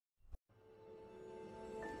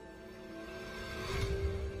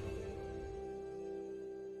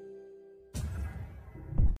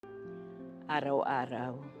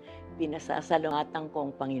Araw-araw, pinasasalamatan ko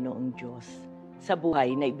ang Panginoong Diyos sa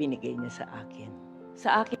buhay na ibinigay niya sa akin.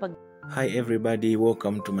 Sa aking Hi everybody,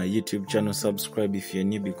 welcome to my YouTube channel. Subscribe if you're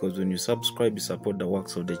new, because when you subscribe you support the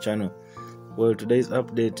works of the channel. Well, today's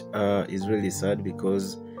update is really sad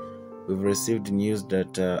because we've received news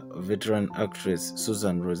that veteran actress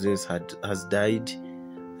Susan Roces has died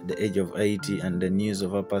at the age of 80, and the news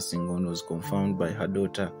of her passing on was confirmed by her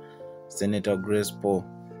daughter Senator Grace Poe.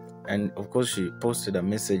 And of course she posted a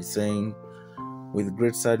message saying, "With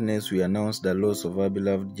great sadness we announce the loss of our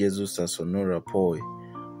beloved Jesusa Sonora Poe,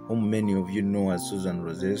 whom many of you know as Susan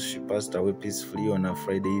Roces. She passed away peacefully on a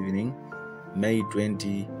Friday evening, May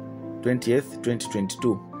 20th,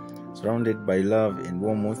 2022, surrounded by love and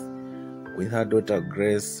warmth, with her daughter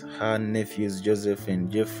Grace, her nephews Joseph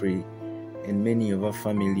and Jeffrey, and many of her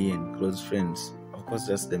family and close friends." Of course,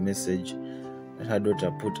 that's the message that her daughter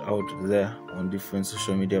put out there on different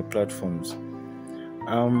social media platforms.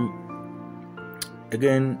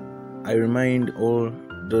 Again, I remind all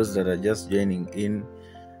those that are just joining in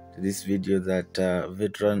to this video that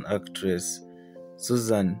veteran actress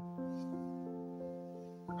Susan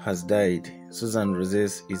has died. Susan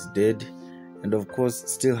Roces is dead, and of course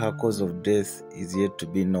still her cause of death is yet to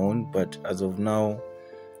be known, but as of now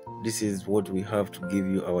this is what we have to give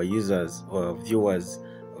you, our users or viewers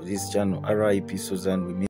of this channel. RIP Susan. We